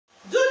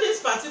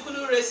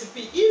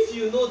recipe, if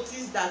you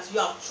notice that you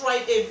have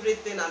tried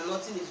everything and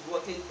nothing is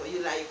working for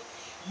you, like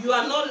you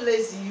are not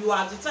lazy, you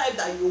are the type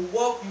that you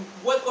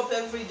wake up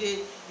every day,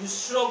 you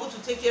struggle to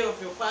take care of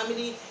your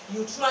family,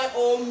 you try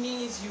all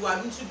means, you are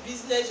into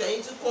business, you are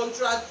into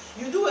contract,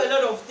 you do a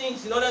lot of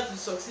things in order to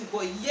succeed,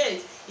 but yet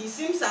it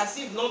seems as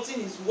if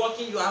nothing is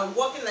working. You are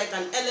working like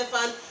an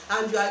elephant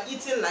and you are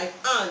eating like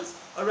ants.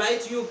 All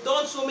right, you've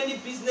done so many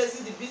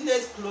businesses, the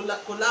business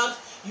collapsed,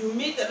 you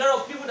meet a lot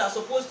of people that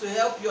are supposed to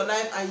help your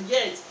life, and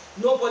yet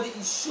nobody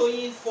is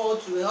showing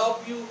forth to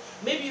help you.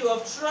 Maybe you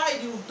have tried,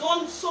 you've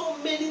done so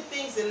many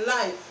things in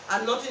life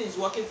and nothing is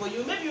working for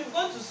you. Maybe you've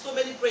gone to so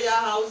many prayer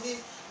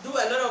houses, do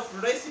a lot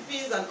of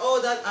recipes and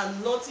all that,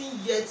 and nothing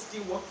yet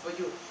still work for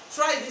you.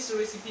 Try this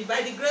recipe.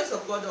 By the grace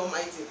of God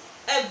Almighty,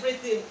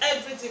 everything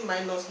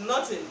minus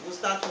nothing will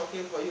start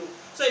working for you.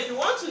 So if you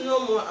want to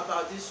know more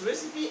about this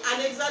recipe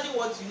and exactly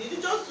what you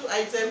need, just 2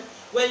 items.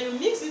 When you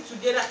mix it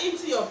together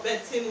into your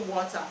bathing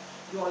water,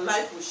 your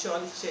life will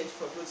surely change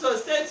for good. So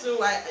stay tuned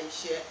while I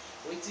share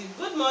with you.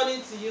 Good morning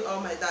to you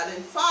all, my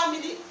darling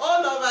family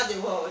all over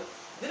the world.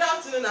 Good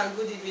afternoon and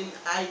good evening.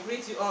 I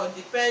greet you all,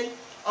 depend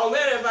on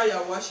wherever you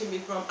are watching me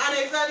from and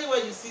exactly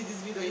when you see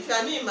this video. If you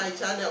are new in my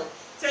channel,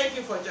 thank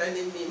you for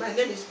joining me. My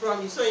name is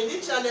Promise. So in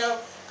this channel,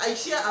 I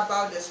share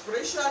about the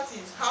spiritual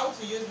tips, how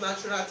to use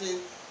natural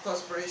things for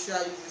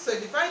spiritual uses. So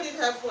if you find it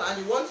helpful and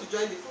you want to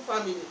join the full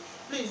family,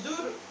 please do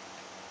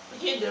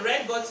hit the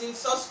red button,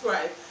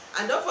 subscribe,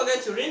 and don't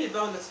forget to ring the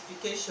bell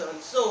notification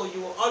so you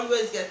will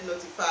always get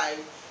notified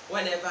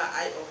whenever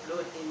I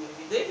upload a new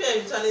video. If you are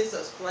a returning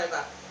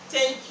subscriber,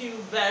 thank you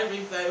very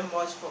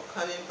much for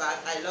coming back.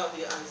 I love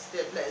you and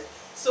stay blessed.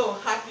 So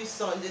happy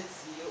Sunday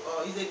to you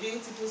all. It's a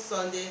beautiful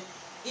Sunday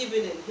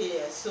evening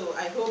here, so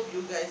I hope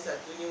you guys are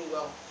doing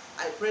well.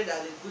 I pray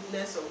that the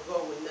goodness of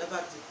God will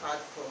never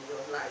depart from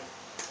your life.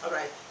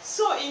 Alright,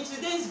 so in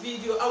today's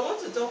video I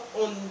want to talk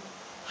on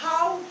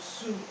how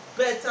to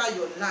better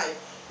your life,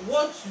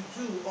 what to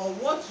do or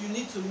what you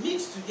need to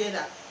mix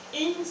together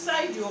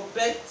inside your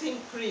bathing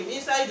cream,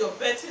 inside your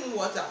bathing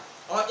water,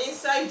 or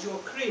inside your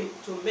cream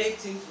to make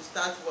things to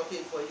start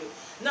working for you.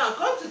 Now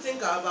come to think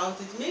about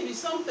it, maybe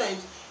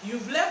sometimes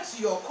you've left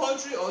your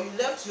country or you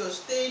left your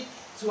state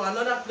to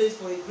another place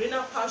for a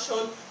greener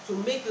passion to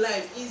make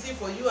life easy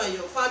for you and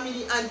your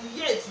family, and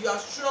yet you are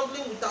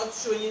struggling without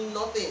showing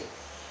nothing.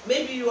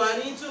 Maybe you are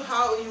into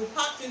how you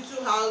packed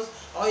into house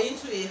or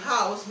into a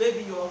house,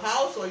 maybe your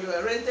house or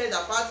your rented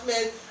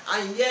apartment,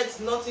 and yet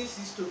nothing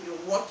seems to be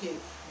working.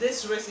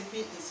 This recipe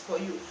is for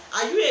you.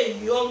 Are you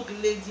a young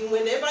lady?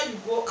 Whenever you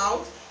go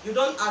out, you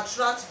don't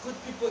attract good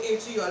people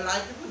into your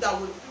life,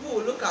 people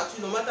will look at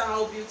you no matter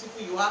how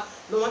beautiful you are,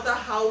 no matter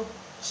how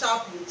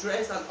sharp you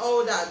dress and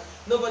all that.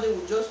 Nobody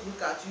will just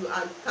look at you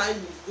and time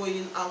is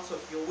going out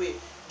of your way.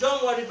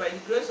 Don't worry, by the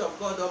grace of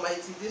God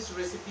Almighty, this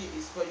recipe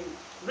is for you.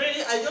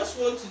 Really, I just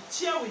want to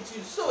share with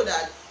you so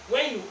that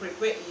when you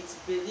prepare it,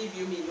 believe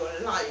you me, your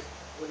life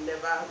will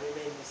never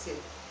remain the same.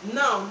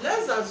 Now,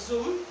 let's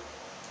assume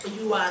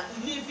you are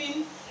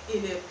living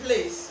in a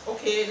place,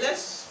 okay,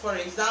 let's, for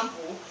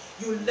example,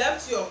 you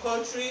left your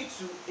country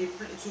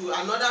to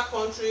another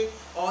country,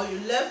 or you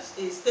left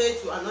a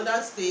state to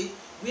another state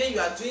where you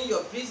are doing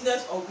your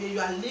business or where you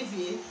are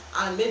living,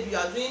 and maybe you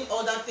are doing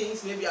other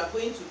things, maybe you are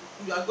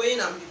going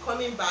and be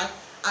coming back,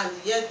 and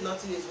yet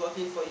nothing is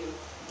working for you.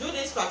 Do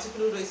this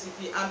particular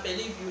recipe and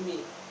believe you me,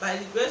 by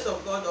the grace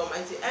of God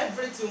Almighty,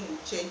 everything will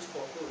change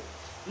for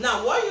good.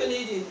 Now what you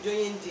need in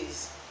doing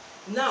this,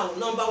 now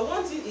number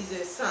one thing is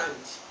a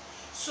sand.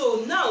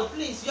 So now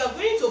please, you are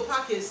going to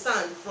pack a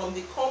sand from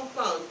the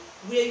compound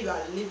where you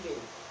are living.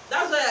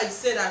 That's why I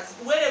say that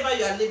wherever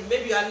you are living,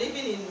 maybe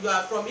you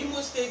are from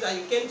Imo State and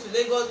you came to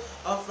Lagos,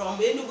 or from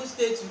Enugu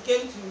State you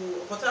came to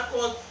Port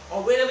Harcourt,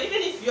 or wherever,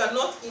 even if you are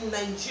not in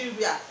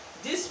Nigeria,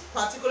 this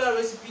particular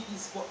recipe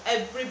is for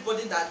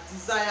everybody that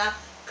desire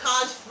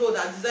cash flow,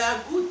 that desire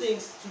good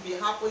things to be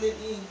happening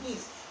in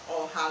his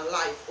or her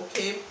life.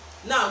 Okay,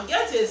 now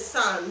get a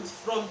sand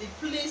from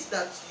the place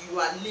that you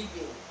are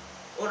living.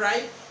 All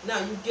right, now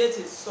you get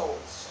a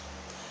salt.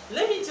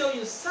 Let me tell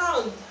you,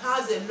 sand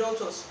has a lot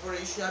of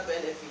spiritual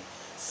benefit.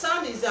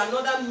 Sand is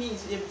another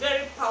means, a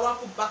very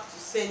powerful back to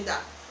sender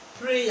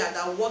prayer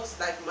that works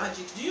like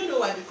magic. Do you know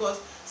why? Because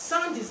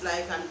sand is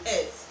like an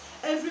earth.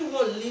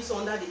 Everyone lives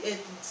under the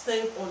earth,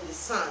 stand on the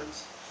sand.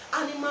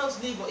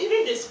 Animals live,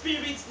 even the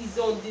spirit is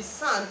on the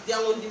sand, they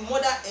are on the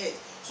mother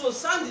earth. So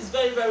sand is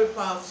very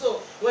powerful. So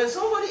when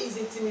somebody is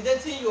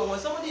intimidating you, or when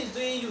somebody is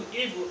doing you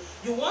evil,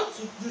 you want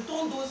to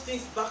return those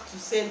things back to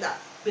sender.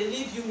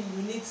 Believe you me,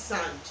 you need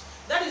sand.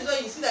 That is why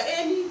you see that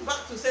any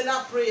back to sender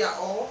prayer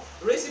or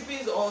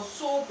recipes or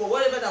soap or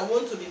whatever that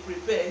want to be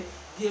prepared,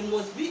 there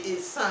must be a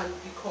sand,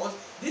 because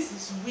this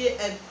is where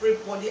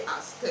everybody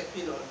are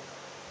stepping on.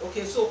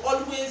 Okay, so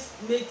always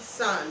make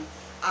sand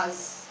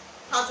as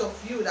part of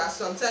you, that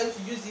sometimes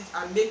you use it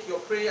and make your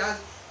prayers,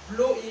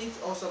 blow it,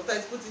 or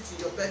sometimes put it in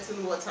your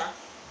bathing water.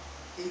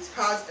 It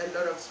has a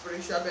lot of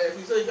spiritual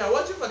benefits. So if you are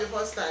watching for the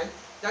first time,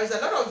 there is a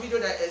lot of video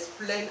that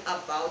explain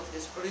about the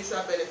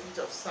spiritual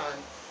benefit of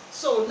sand.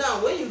 So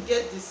now when you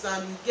get the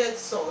sand, you get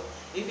salt.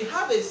 If you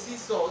have a sea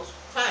salt,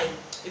 fine.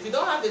 If you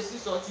don't have a sea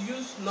salt,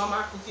 use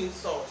normal cooking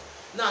salt.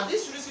 Now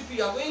this recipe,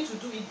 you are going to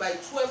do it by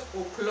 12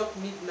 o'clock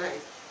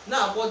midnight.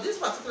 Now, but this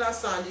particular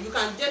sand, you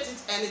can get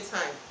it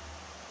anytime.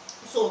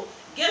 So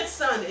get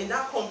sand in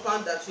that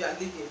compound that you are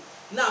living.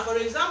 Now, for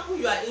example,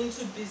 you are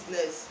into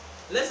business.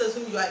 Let's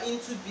assume you are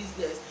into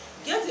business.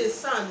 Get a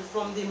sand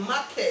from the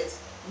market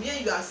where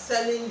you are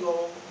selling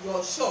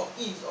your shop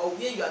is, or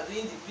where you are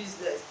doing the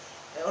business.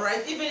 All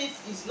right, even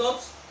if it's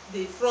not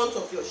the front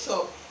of your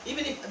shop,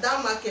 even if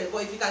that market,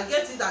 but if you can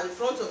get it at the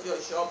front of your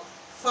shop,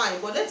 fine.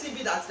 But let it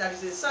be that there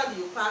is a sand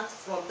you packed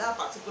from that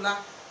particular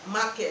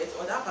market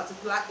or that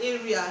particular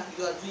area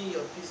you are doing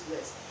your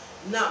business.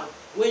 Now,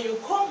 when you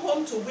come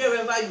home to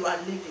wherever you are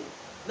living,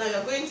 now you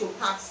are going to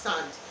pack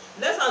sand.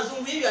 Let's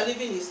assume where you are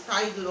living is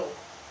tide lock.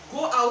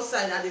 Go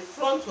outside at the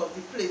front of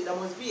the place, there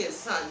must be a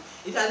sand.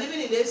 If you are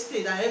living in a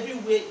estate and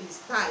everywhere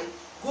is tide,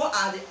 go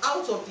at the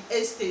out of the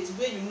estate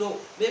where you know,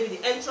 maybe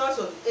the entrance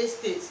of the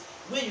estate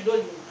where you know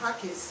you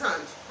pack a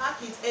sand.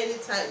 Pack it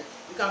anytime.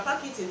 You can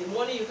pack it in the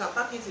morning, you can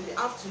pack it in the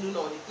afternoon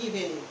or the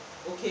evening.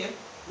 Okay?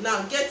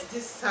 Now get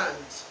this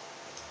sand.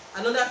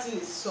 Another thing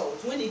is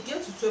salt. When you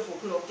get to 12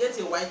 o'clock, get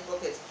a white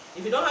bucket.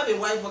 If you don't have a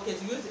white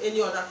bucket, use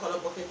any other color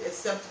bucket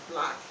except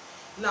black.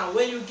 Now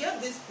when you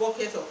get this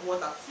bucket of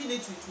water, fill it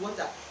with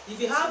water. If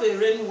you have a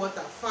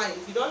rainwater, fine.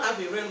 If you don't have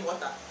a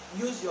rainwater,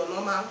 use your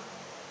normal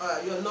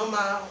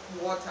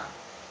water.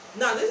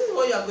 Now this is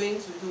what you are going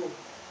to do.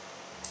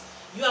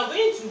 You are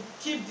going to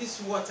keep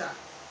this water,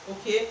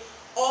 okay?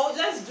 Or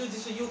let's do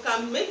this. So you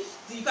can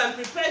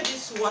prepare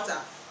this water,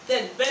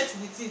 then bathe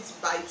with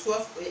it by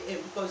 12 a.m.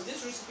 because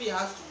this recipe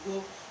has to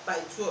go by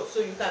 12.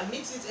 So you can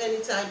mix it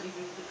anytime. If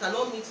you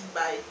cannot mix it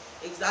by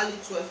exactly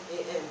 12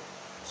 a.m.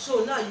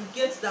 So now you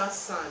get that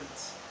sand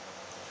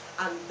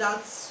and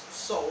that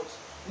salt.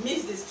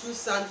 Mix these two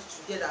sands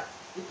together.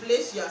 The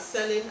place you are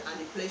selling and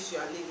the place you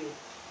are living.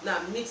 Now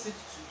mix it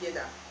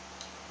together.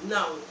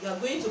 Now you are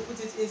going to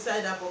put it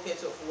inside that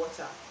bucket of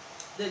water.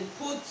 Then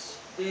put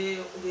the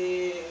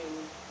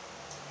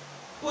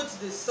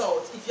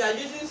salt. If you are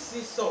using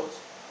sea salt,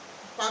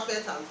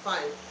 perfect and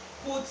fine.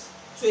 Put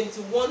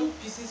 21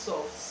 pieces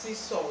of sea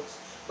salt.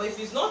 But if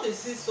it's not a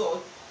sea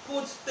salt,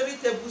 put 3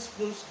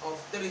 tablespoons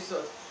of 3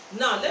 salt.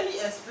 Now let me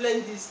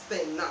explain this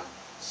thing now.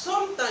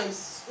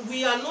 Sometimes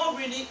we are not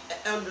really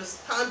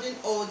understanding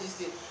all these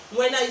things.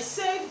 When I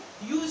said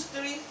use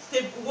 3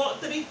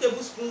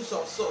 tablespoons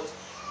of salt,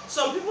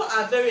 some people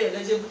are very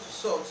eligible to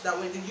salt, that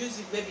when they use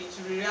it, maybe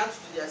to react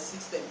to their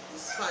system,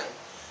 it's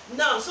fine.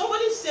 Now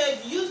somebody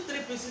said use 3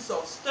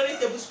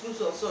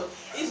 tablespoons of salt.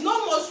 It's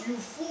not much you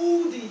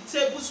fool the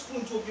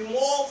tablespoon to be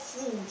more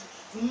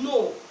food.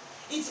 No.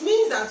 It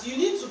means that you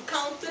need to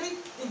count 3,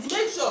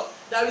 make sure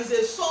there is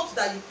a salt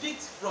that you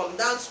picked from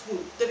that spoon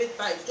 3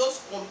 times.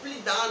 Just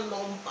complete that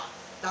number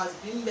that's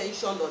been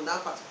mentioned on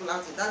that particular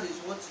thing. That is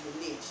what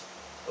you need.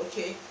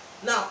 Okay?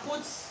 Now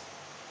put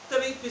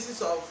 3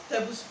 pieces of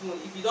tablespoon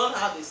if you don't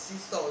have a sea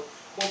salt.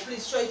 But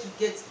please try to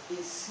get a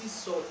sea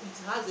salt.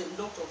 It has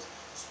a lot of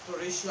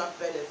spiritual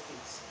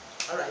benefits.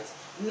 Alright.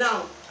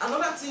 Now,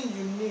 another thing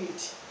you need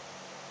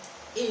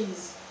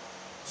is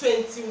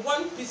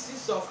 21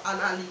 pieces of an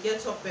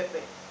alligator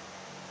pepper.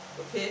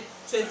 Okay,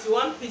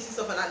 21 pieces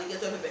of an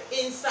alligator pepper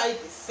inside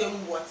the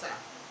same water.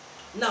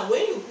 Now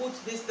when you put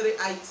these 3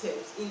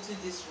 items into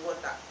this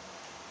water,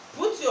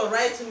 put your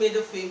right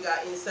middle finger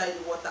inside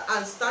the water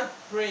and start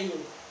praying.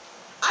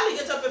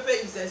 Alligator pepper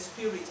is a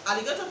spirit.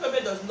 Alligator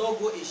pepper does not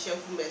go a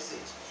shameful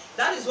message.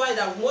 That is why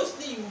that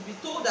mostly you will be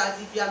told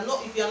that if you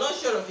are not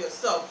sure of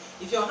yourself,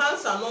 if your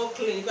hands are not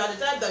clean, if you are the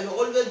type that you're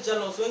always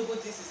jealous when good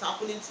things is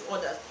happening to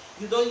others,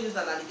 you don't use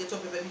an alligator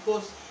pepper,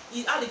 because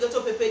alligator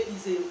pepper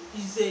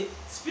is a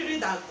spirit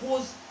that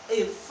goes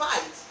a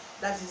fight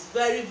that is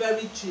very,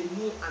 very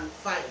genuine and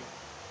fine.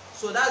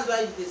 So that's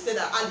why they say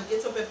that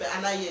alligator pepper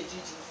and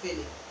Gigi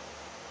failing.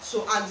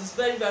 So, and it's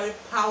very, very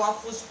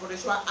powerful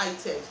spiritual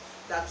items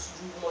that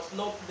you must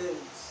not play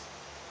with.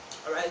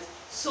 Alright.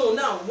 So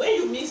now when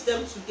you mix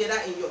them together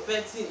in your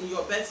bathing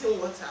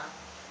water,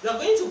 you are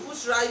going to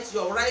put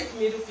your right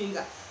middle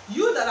finger.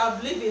 You that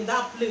have lived in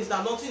that place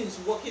that nothing is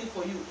working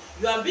for you,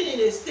 you have been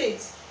in a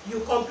state, you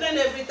complain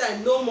every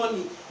time, no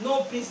money,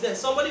 no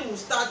business. Somebody will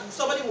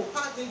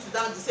pack into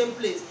the same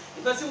place.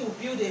 The person will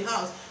build a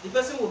house, the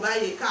person will buy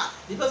a car,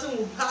 the person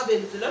will have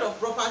a lot of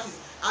properties,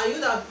 and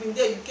you that have been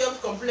there, you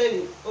kept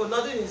complaining, oh,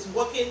 nothing is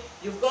working.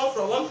 You've gone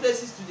from one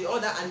place to the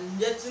other and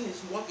nothing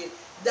is working.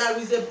 There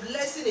is a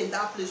blessing in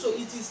that place. So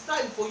it is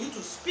time for you to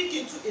speak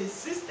into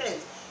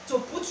existence, to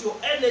put your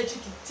energy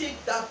to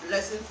take that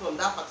blessing from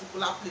that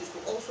particular place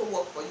to also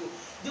work for you,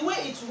 the way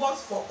it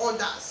works for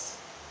others.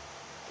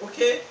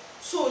 Okay?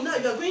 So now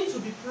you are going to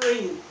be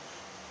praying,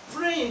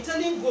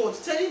 telling God,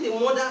 telling the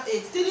Mother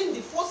Earth, telling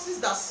the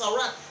forces that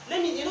surround.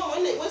 Let me,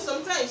 when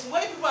sometimes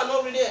when people are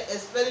not really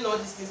explaining all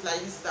these things like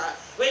this, that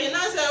when you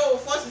now say, oh,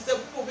 forces,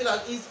 people be like,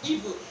 it's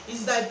evil,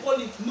 it's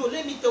diabolic. No,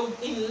 let me tell you,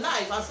 in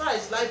life, as far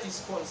as life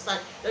is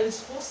concerned, there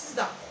is forces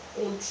that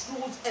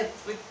controls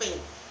everything.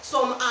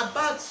 Some are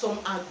bad, some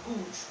are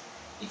good.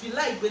 If you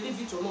like,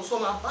 believe it or not,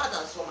 some are bad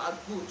and some are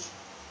good.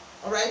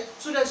 Alright?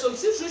 So there's some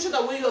situation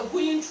that when you are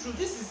going through,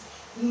 this is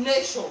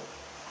nature.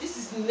 This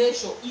is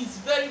nature. It's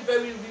very,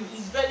 very real.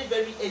 It's very,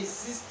 very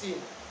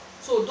existing.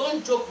 So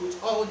don't joke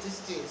with all these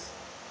things.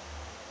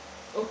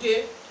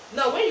 Okay?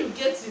 Now when you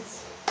get it,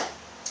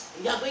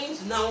 you are going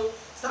to now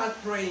start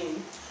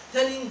praying,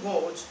 telling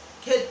God,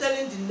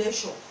 telling the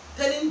nation,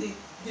 telling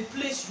the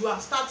place you are.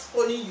 Start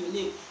calling your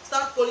name.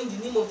 Start calling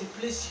the name of the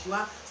place you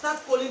are. Start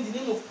calling the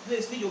name of the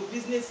place where your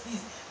business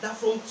is. That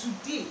from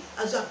today,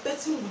 as you are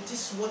betting with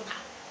this water,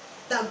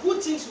 that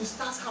good things will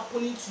start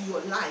happening to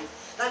your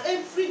life. That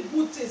every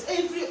good things,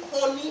 every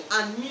honey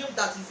and milk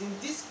that is in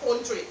this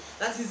country,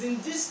 that is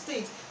in this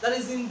state, that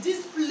is in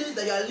this place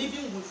that you are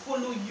living will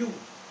follow you.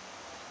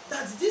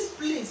 That this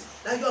place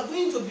that you are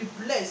going to be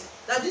blessed,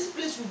 that this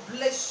place will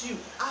bless you.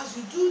 As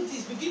you do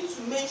this, begin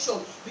to mention,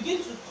 begin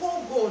to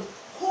call God,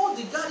 call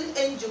the guardian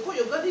angel, call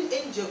your guardian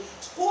angel,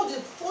 call the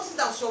forces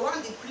that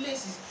surround the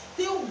places.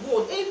 Tell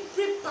God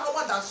every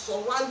power that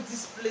surrounds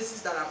these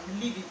places that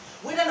I'm living,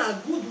 whether a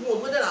good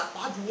one, whether a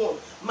bad one.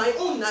 My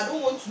own, I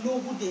don't want to know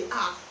who they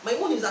are. My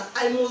own is that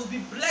I must be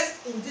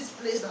blessed in this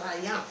place that I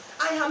am.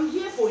 I am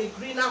here for a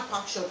greener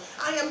pasture.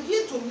 I am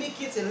here to make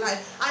it in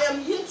life. I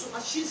am here to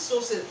achieve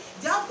success.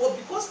 Therefore,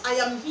 because I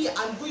am here,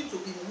 I'm going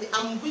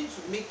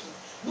to make it.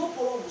 No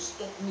power will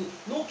stop me.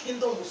 No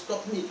kingdom will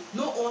stop me.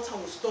 No altar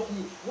will stop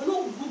me.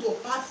 No good or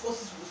bad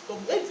forces will stop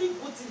me. Every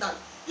good thing that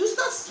you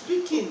start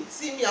speaking.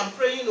 See me, I'm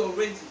praying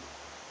already.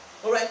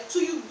 Alright? So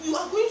you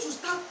are going to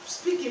start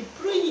speaking,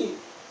 praying.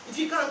 If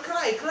you can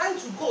cry, cry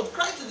to God,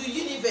 cry to the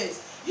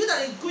universe. You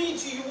that is going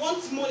to, you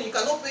want money, you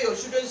cannot pay your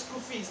children's school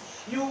fees.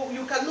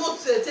 You cannot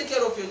take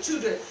care of your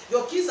children.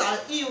 Your kids are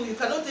ill, you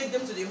cannot take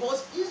them to the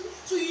hospital.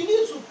 So you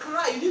need to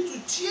cry, you need to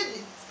cheer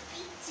the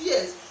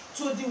tears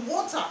to the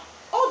water.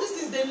 All these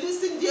things, they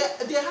listen,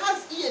 they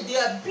have ear, they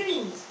are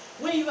brains.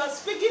 When you are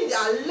speaking, they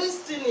are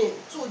listening.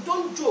 So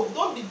don't joke,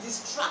 don't be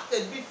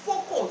distracted, be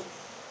focused.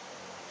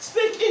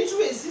 Speak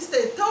into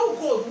existence. Tell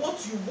God what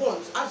you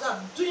want. As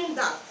I'm doing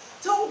that,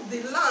 tell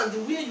the land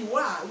where you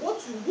are, what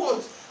you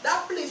want.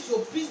 That place, your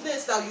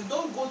business that you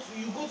don't go to,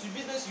 you go to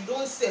business, you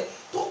don't sell.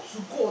 Talk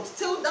to God.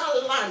 Tell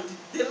that land.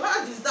 The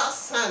land is that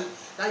sand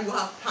that you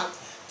have packed.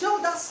 Tell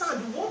that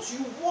sand what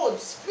you want.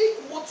 Speak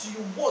what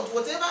you want.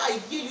 Whatever I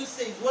hear you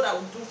say is what I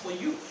will do for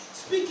you.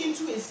 Speak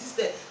into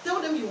existence.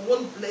 Tell them you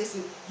want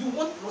blessing, you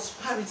want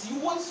prosperity, you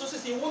want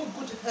success, you want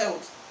good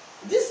health.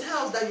 This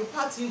house that you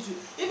packed into,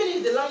 even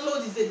if the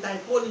landlord is a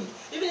diabolic,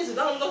 even if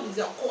the landlord is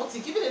a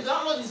occultic, even if the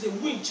landlord is a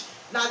witch,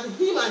 that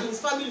him and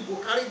his family will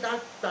carry that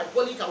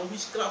diabolic and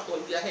witchcraft on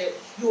their head.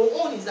 Your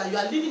own is that you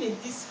are living in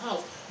this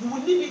house. You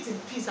will live it in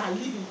peace and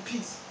live in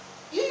peace.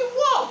 You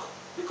walk.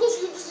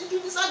 Because you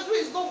disagree,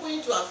 it's not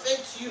going to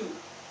affect you.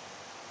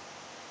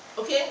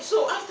 Okay,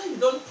 so after you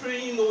don't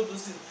pray all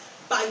those things,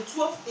 by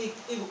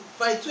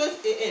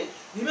 12 a.m.,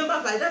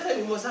 remember by that time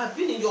you must have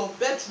been in your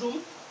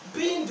bedroom,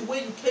 being the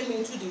way you came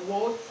into the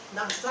world.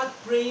 Now start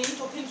praying,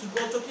 talking to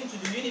God, talking to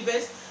the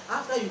universe.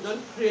 After you're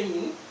done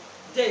praying,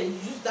 then you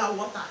use that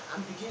water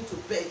and begin to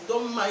bathe.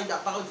 Don't mind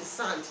about the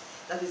sand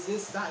that is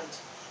inside.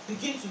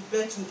 Begin to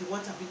bathe with the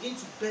water. Begin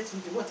to bathe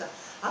with the water.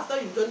 After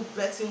you're done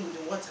bathing with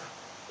the water,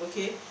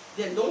 okay,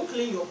 then don't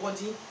clean your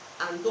body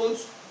and don't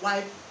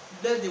wipe,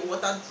 let the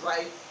water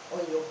dry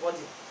on your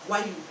body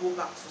while you go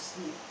back to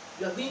sleep.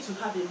 You are going to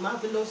have a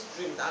marvelous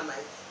dream that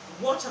night.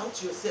 Watch out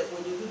yourself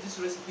when you do this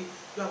recipe.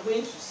 You are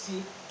going to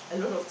see a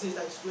lot of things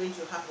that is going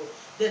to happen.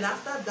 Then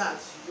after that,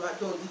 you are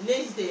done. The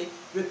next day,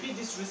 repeat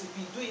this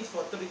recipe, do it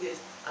for 3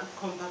 days and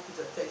come back with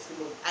a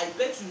testimony. I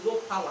bet you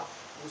no power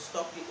will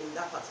stop you in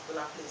that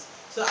particular place.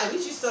 So I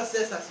wish you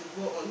success as you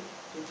go on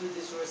to do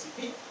this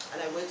recipe, and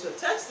I wait your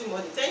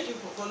testimony. Thank you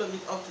for following me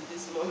up to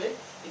this moment.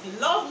 If you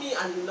love me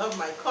and you love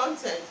my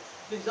content,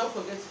 please don't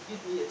forget to give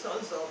me a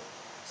thumbs up,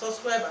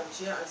 subscribe and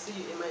share, and see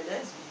you in my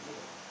next video.